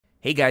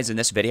Hey guys, in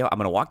this video, I'm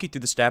going to walk you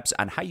through the steps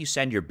on how you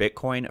send your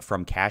Bitcoin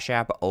from Cash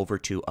App over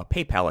to a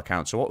PayPal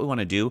account. So what we want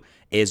to do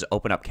is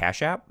open up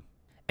Cash App.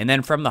 And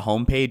then from the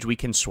home page, we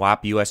can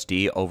swap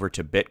USD over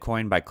to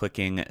Bitcoin by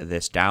clicking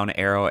this down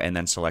arrow and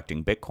then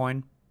selecting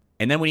Bitcoin.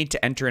 And then we need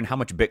to enter in how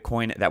much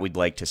Bitcoin that we'd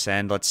like to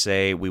send. Let's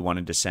say we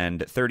wanted to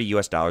send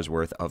 $30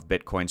 worth of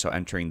Bitcoin, so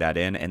entering that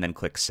in and then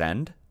click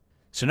send.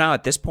 So now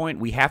at this point,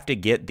 we have to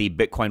get the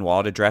Bitcoin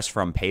wallet address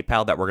from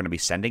PayPal that we're going to be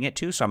sending it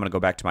to. So I'm going to go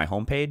back to my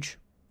home page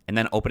and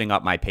then opening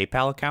up my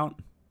PayPal account.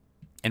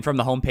 And from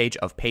the homepage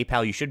of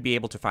PayPal, you should be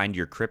able to find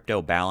your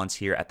crypto balance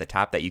here at the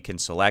top that you can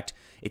select.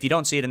 If you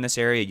don't see it in this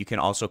area, you can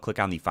also click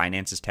on the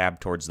Finances tab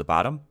towards the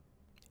bottom,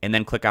 and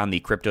then click on the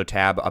Crypto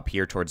tab up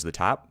here towards the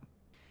top.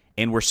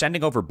 And we're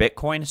sending over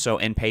Bitcoin, so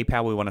in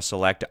PayPal, we want to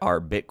select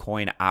our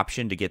Bitcoin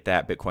option to get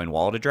that Bitcoin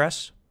wallet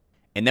address.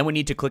 And then we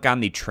need to click on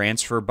the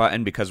Transfer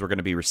button because we're going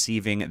to be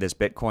receiving this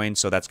Bitcoin,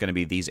 so that's going to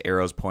be these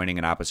arrows pointing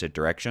in opposite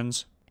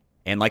directions.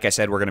 And like I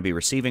said, we're going to be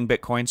receiving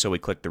Bitcoin, so we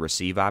click the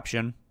Receive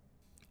option.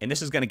 And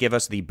this is going to give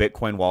us the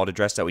Bitcoin wallet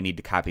address that we need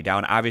to copy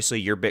down. Obviously,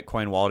 your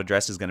Bitcoin wallet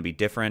address is going to be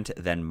different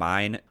than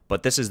mine,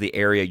 but this is the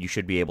area you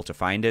should be able to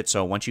find it.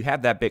 So once you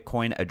have that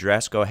Bitcoin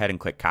address, go ahead and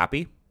click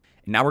Copy.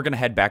 And now we're going to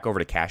head back over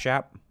to Cash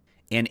App.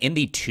 And in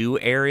the To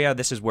area,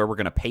 this is where we're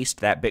going to paste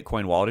that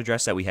Bitcoin wallet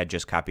address that we had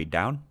just copied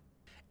down.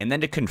 And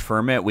then to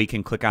confirm it, we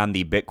can click on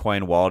the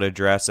Bitcoin wallet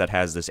address that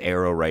has this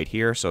arrow right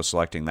here. So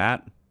selecting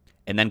that,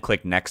 and then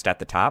click Next at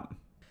the top.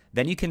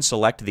 Then you can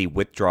select the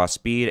withdraw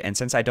speed, and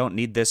since I don't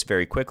need this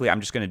very quickly, I'm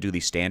just going to do the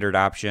standard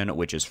option,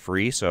 which is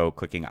free, so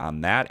clicking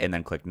on that, and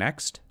then click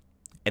Next.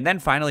 And then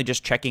finally,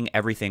 just checking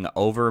everything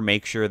over,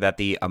 make sure that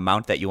the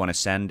amount that you want to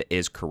send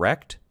is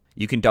correct.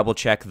 You can double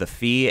check the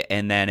fee,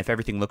 and then if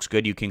everything looks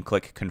good, you can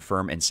click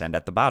Confirm and Send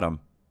at the bottom.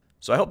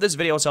 So I hope this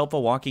video was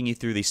helpful walking you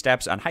through the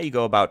steps on how you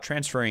go about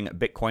transferring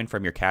Bitcoin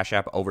from your Cash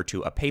App over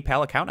to a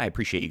PayPal account. I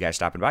appreciate you guys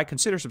stopping by.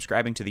 Consider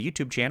subscribing to the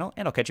YouTube channel,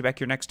 and I'll catch you back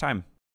here next time.